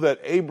so that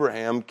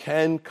Abraham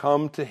can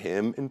come to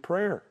him in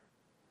prayer.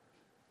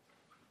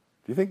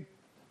 Do you think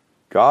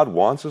God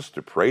wants us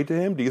to pray to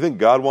him? Do you think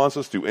God wants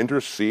us to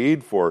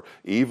intercede for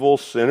evil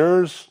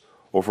sinners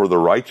or for the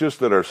righteous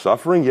that are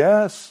suffering?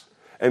 Yes.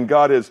 And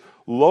God is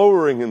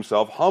lowering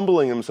himself,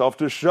 humbling himself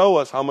to show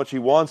us how much he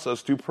wants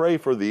us to pray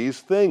for these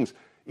things,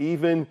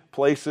 even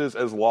places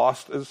as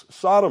lost as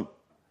Sodom.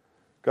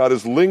 God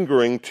is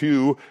lingering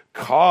to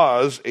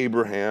cause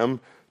Abraham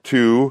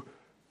to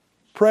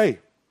pray.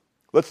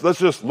 Let's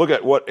just look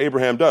at what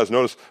Abraham does.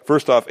 Notice,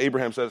 first off,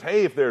 Abraham says,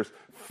 hey, if there's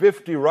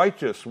 50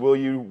 righteous, will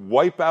you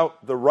wipe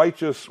out the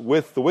righteous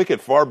with the wicked?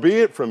 Far be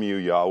it from you,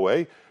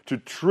 Yahweh, to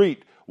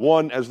treat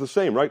one as the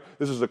same, right?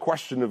 This is a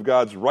question of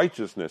God's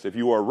righteousness. If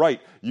you are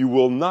right, you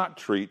will not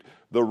treat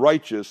the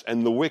righteous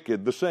and the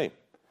wicked the same.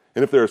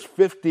 And if there's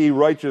 50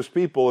 righteous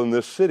people in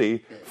this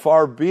city,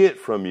 far be it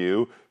from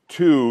you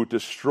to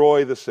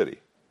destroy the city.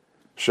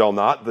 Shall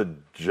not the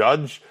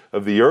judge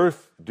of the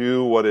earth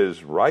do what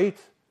is right?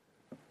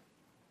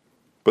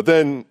 But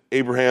then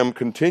Abraham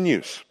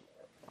continues.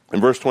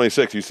 In verse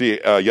 26, you see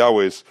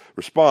Yahweh's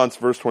response,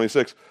 verse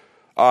 26,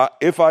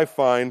 if I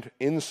find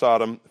in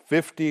Sodom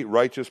 50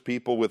 righteous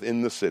people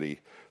within the city,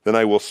 then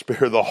I will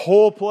spare the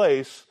whole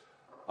place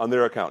on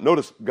their account.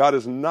 Notice, God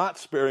is not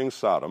sparing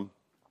Sodom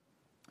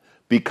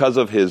because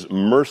of his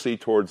mercy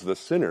towards the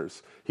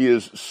sinners. He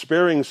is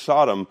sparing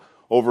Sodom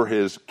over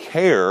his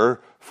care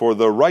for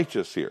the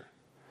righteous here.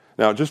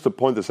 Now, just to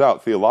point this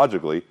out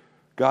theologically,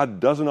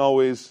 God doesn't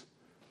always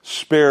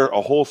spare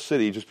a whole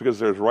city just because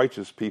there's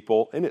righteous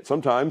people in it.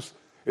 Sometimes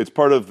it's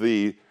part of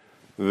the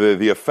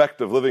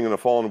effect of living in a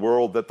fallen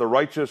world that the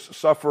righteous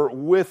suffer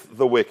with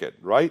the wicked,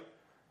 right?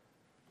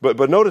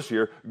 But notice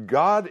here,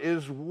 God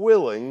is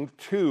willing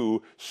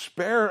to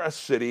spare a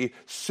city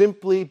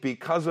simply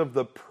because of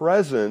the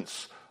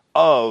presence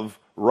of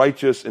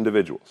righteous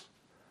individuals.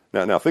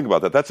 Now think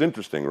about that. That's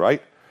interesting,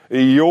 right?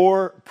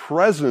 Your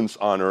presence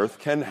on earth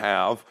can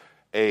have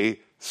a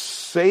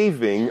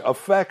saving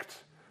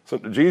effect. So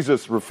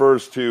Jesus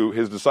refers to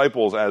his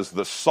disciples as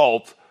the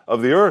salt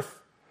of the earth,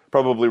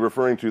 probably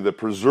referring to the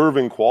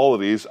preserving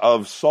qualities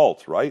of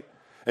salt, right?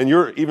 And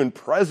your even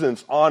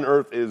presence on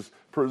earth is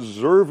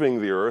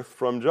preserving the earth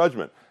from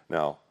judgment.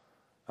 Now,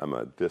 I'm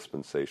a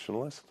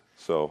dispensationalist,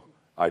 so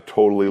I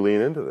totally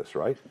lean into this,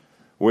 right?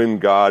 When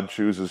God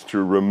chooses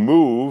to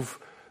remove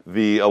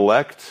the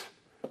elect,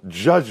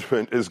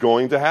 judgment is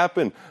going to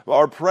happen.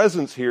 Our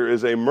presence here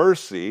is a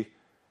mercy,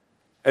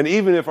 and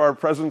even if our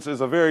presence is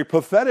a very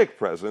pathetic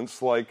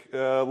presence, like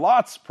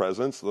Lot's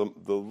presence, the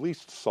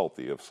least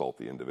salty of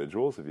salty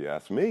individuals, if you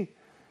ask me,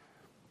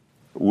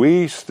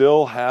 we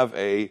still have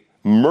a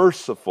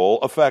merciful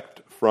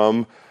effect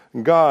from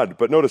God.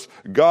 But notice,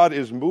 God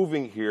is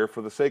moving here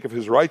for the sake of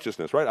his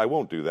righteousness, right? I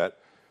won't do that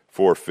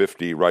for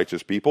 50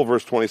 righteous people.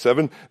 Verse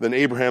 27, then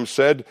Abraham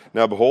said,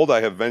 now behold, I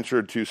have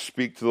ventured to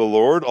speak to the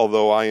Lord,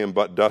 although I am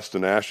but dust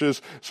and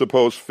ashes.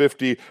 Suppose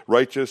 50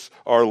 righteous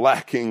are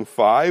lacking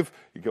 5.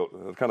 You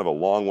go, kind of a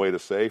long way to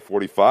say,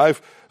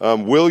 45.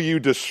 Will you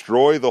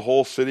destroy the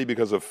whole city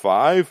because of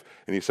 5?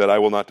 And he said, I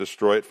will not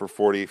destroy it for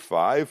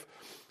 45.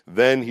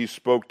 Then he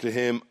spoke to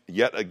him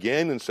yet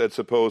again and said,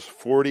 suppose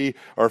 40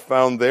 are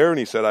found there. And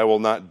he said, I will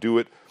not do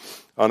it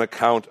on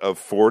account of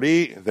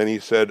 40. Then he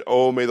said,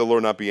 oh, may the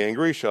Lord not be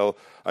angry. Shall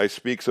I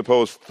speak?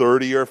 Suppose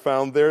 30 are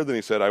found there. Then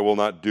he said, I will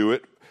not do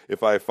it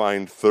if I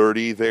find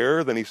 30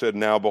 there. Then he said,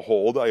 now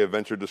behold, I have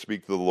ventured to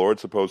speak to the Lord.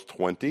 Suppose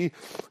 20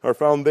 are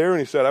found there. And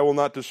he said, I will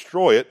not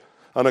destroy it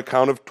on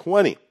account of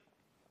 20.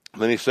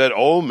 Then he said,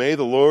 oh, may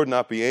the Lord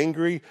not be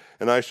angry,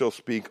 and I shall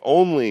speak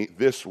only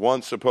this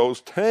once.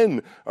 Suppose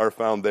 10 are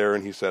found there.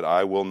 And he said,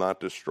 I will not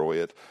destroy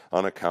it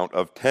on account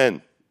of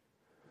 10.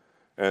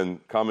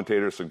 And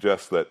commentators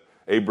suggest that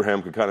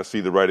Abraham could kind of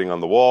see the writing on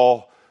the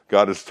wall.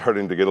 God is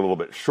starting to get a little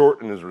bit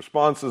short in his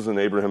responses, and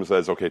Abraham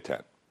says, okay,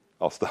 10.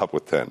 I'll stop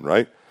with 10,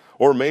 right?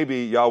 Or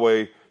maybe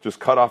Yahweh just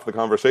cut off the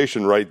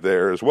conversation right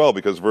there as well,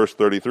 because verse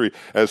 33,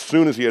 as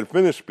soon as he had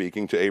finished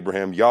speaking to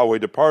Abraham, Yahweh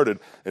departed,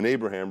 and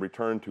Abraham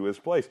returned to his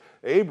place.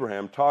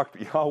 Abraham talked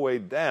Yahweh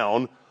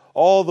down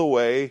all the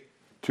way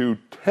to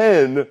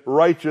 10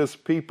 righteous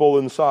people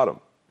in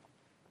Sodom.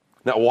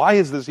 Now, why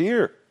is this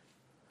here?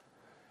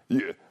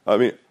 I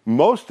mean,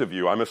 most of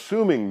you, I'm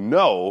assuming,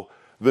 know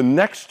the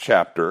next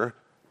chapter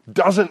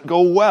doesn't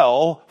go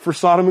well for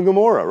Sodom and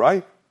Gomorrah,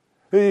 right?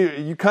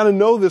 You kind of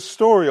know this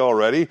story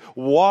already.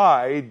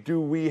 Why do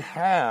we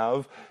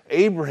have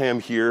Abraham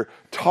here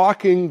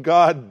talking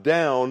God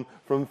down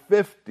from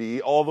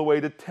 50 all the way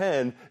to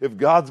 10 if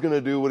God's going to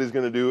do what he's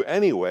going to do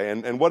anyway?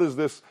 And what does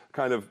this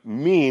kind of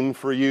mean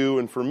for you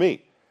and for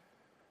me?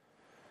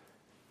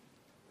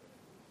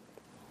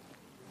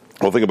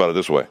 Well, think about it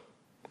this way.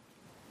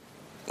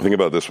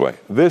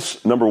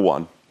 This, number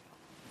one,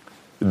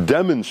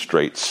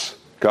 demonstrates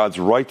God's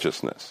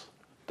righteousness,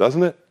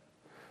 doesn't it?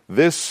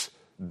 This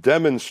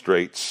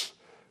demonstrates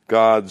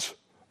God's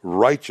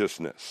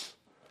righteousness.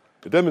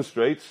 It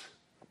demonstrates,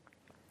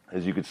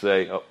 as you could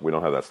say, we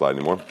don't have that slide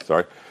anymore,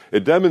 sorry.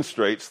 It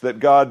demonstrates that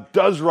God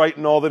does right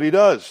in all that he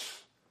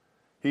does.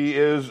 He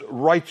is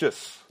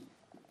righteous.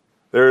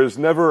 There is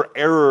never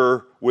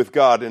error with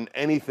God in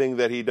anything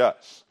that he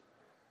does.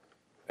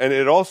 And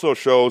it also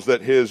shows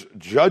that his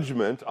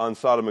judgment on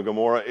Sodom and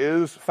Gomorrah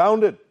is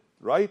founded,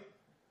 right?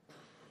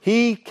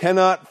 He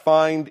cannot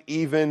find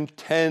even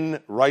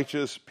 10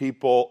 righteous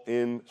people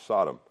in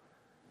Sodom.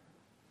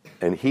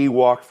 And he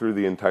walked through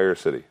the entire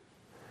city.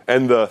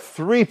 And the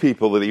 3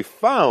 people that he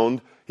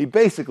found, he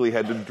basically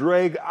had to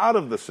drag out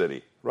of the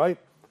city, right?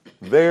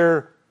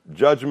 Their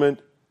judgment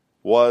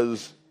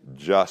was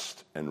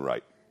just and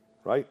right?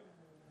 And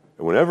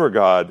whenever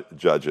God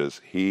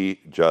judges, he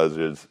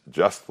judges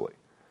justly.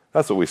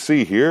 That's what we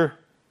see here.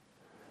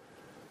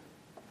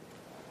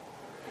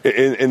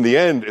 In the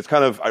end, it's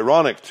kind of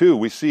ironic, too.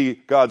 We see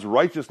God's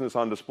righteousness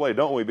on display,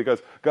 don't we?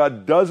 Because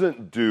God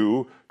doesn't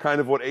do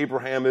kind of what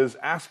Abraham is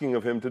asking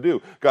of him to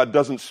do. God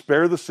doesn't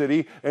spare the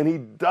city, and he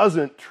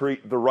doesn't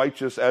treat the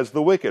righteous as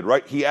the wicked,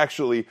 right? He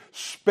actually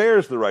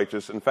spares the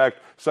righteous. In fact,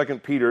 2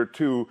 Peter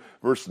 2,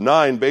 verse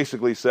 9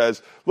 basically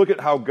says, look at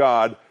how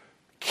God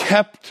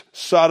kept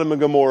Sodom and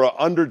Gomorrah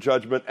under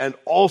judgment and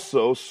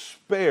also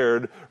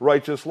spared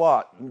righteous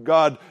Lot.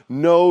 God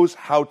knows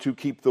how to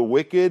keep the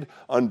wicked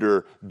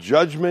under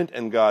judgment,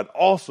 and God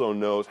also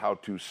knows how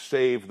to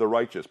save the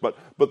righteous. But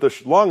the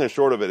long and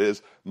short of it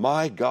is,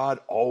 my God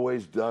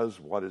always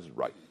does what is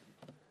right.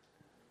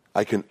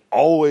 I can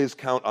always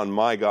count on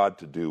my God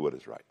to do what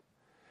is right.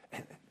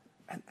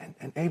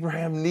 And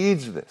Abraham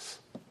needs this.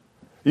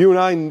 You and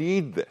I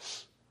need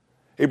this.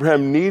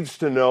 Abraham needs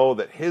to know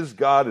that his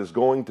God is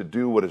going to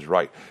do what is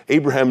right.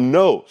 Abraham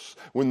knows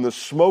when the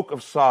smoke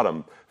of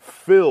Sodom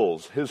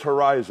fills his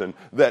horizon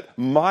that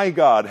my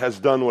God has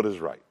done what is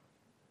right.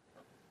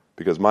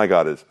 Because my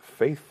God is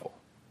faithful,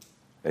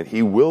 and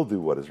he will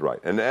do what is right.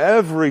 And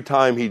every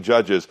time he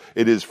judges,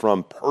 it is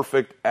from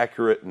perfect,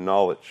 accurate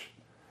knowledge.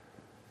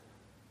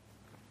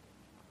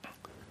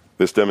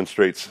 This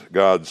demonstrates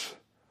God's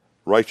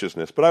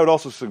righteousness. But I would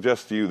also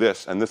suggest to you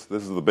this, and this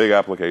is the big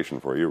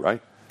application for you,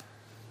 right?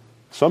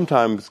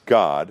 Sometimes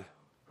God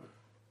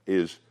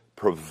is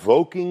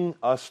provoking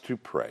us to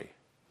pray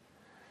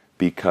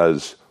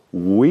because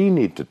we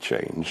need to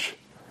change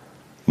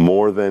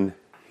more than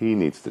he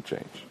needs to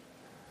change.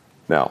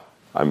 Now,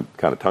 I'm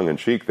kind of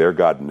tongue-in-cheek there.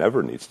 God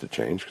never needs to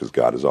change because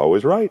God is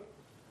always right.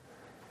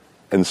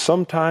 And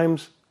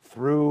sometimes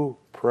through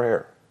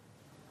prayer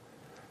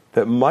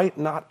that might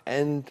not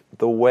end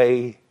the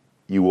way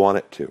you want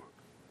it to.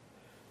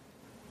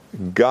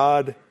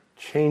 God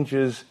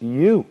changes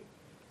you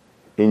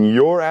in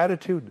your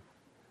attitude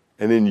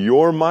and in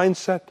your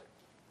mindset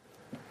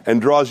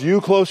and draws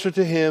you closer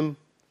to him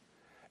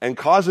and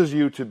causes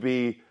you to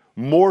be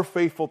more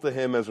faithful to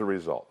him as a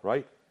result,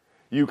 right?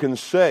 You can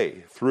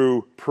say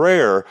through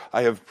prayer,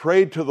 I have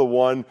prayed to the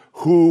one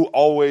who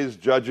always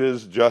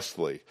judges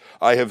justly.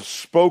 I have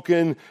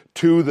spoken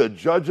to the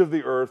judge of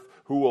the earth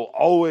who will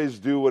always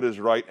do what is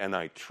right, and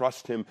I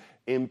trust him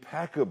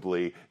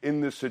impeccably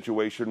in this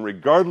situation,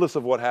 regardless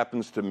of what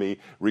happens to me,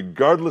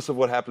 regardless of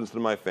what happens to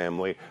my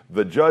family.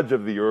 The judge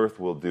of the earth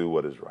will do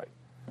what is right.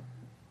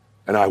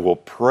 And I will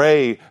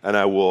pray and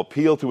I will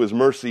appeal to his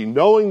mercy,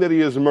 knowing that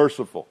he is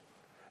merciful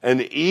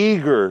and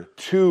eager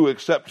to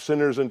accept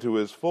sinners into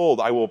his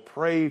fold. I will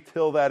pray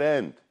till that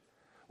end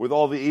with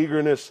all the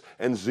eagerness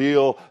and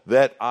zeal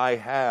that I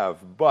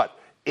have. But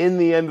in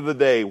the end of the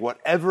day,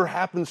 whatever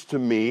happens to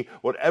me,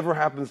 whatever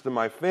happens to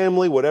my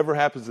family, whatever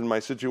happens in my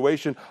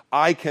situation,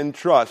 I can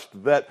trust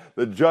that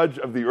the judge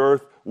of the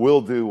earth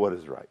will do what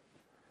is right.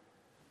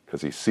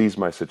 Because he sees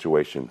my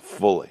situation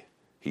fully.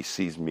 He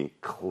sees me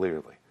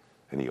clearly.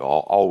 And he will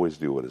always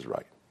do what is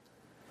right.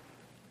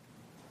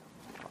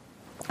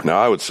 Now,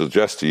 I would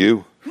suggest to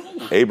you,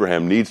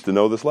 Abraham needs to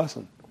know this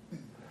lesson.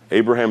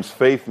 Abraham's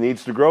faith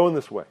needs to grow in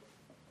this way.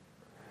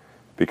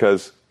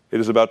 Because it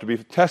is about to be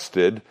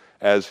tested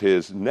as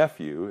his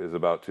nephew is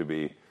about to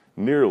be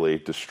nearly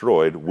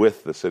destroyed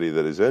with the city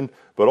that he's in.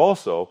 But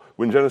also,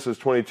 when Genesis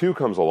 22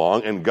 comes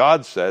along and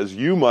God says,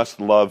 you must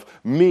love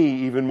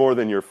me even more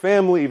than your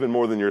family, even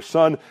more than your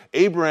son,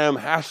 Abraham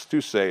has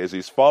to say, as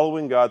he's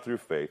following God through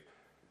faith,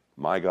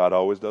 my God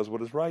always does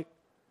what is right.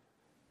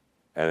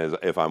 And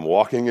if I'm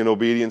walking in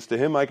obedience to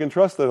him, I can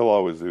trust that he'll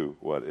always do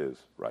what is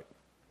right.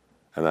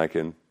 And I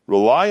can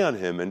rely on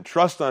him and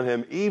trust on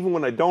him even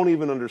when I don't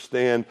even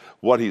understand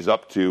what he's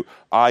up to.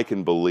 I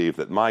can believe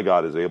that my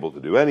God is able to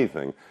do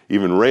anything,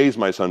 even raise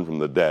my son from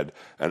the dead,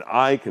 and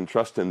I can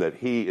trust him that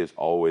he is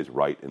always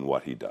right in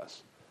what he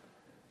does.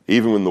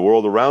 Even when the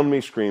world around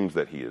me screams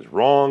that he is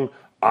wrong,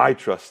 I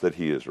trust that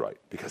he is right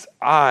because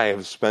I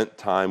have spent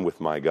time with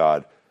my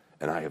God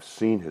and I have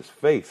seen his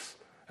face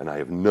and I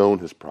have known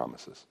his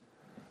promises.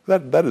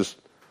 That is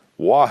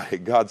why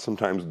God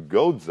sometimes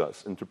goads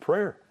us into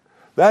prayer.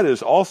 That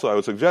is also, I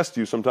would suggest to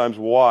you sometimes,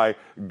 why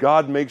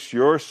God makes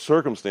your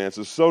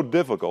circumstances so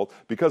difficult,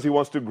 because he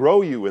wants to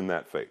grow you in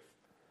that faith.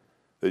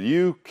 That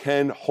you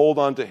can hold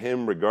on to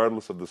him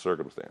regardless of the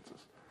circumstances.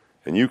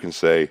 And you can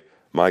say,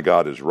 My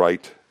God is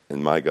right,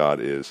 and my God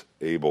is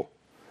able.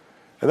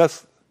 And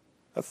that's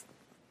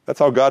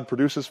how God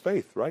produces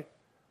faith, right?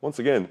 Once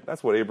again,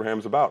 that's what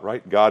Abraham's about,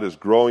 right? God is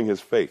growing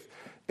his faith.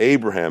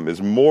 Abraham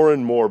is more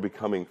and more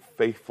becoming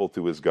faithful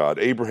to his God.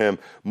 Abraham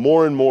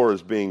more and more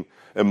is being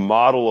a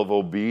model of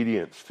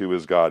obedience to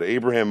his God.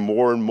 Abraham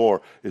more and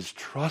more is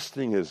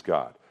trusting his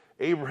God.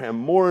 Abraham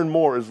more and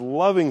more is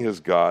loving his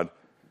God.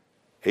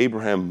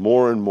 Abraham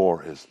more and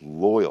more is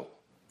loyal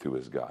to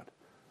his God.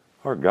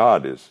 Our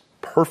God is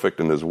perfect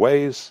in his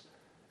ways,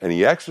 and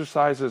he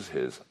exercises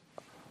his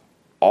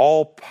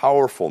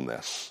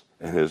all-powerfulness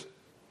and his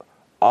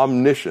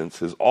omniscience,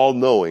 his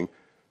all-knowing,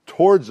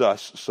 towards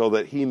us so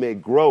that he may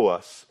grow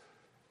us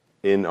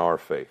in our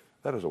faith.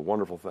 That is a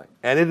wonderful thing.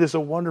 And it is a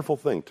wonderful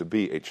thing to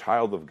be a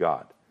child of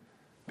God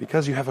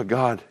because you have a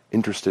God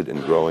interested in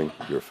growing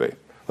your faith.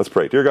 Let's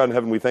pray. Dear God in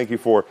heaven, we thank you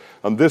for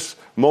this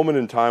moment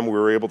in time we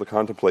were able to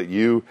contemplate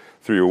you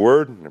through your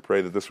word. And I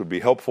pray that this would be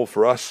helpful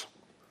for us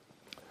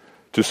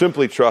to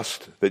simply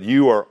trust that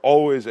you are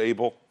always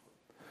able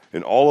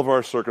in all of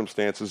our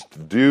circumstances to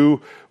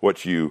do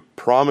what you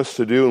promised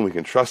to do, and we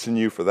can trust in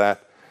you for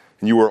that.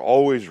 And you are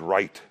always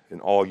right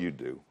in all you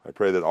do. I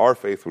pray that our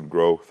faith would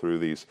grow through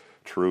these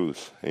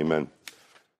truths. Amen.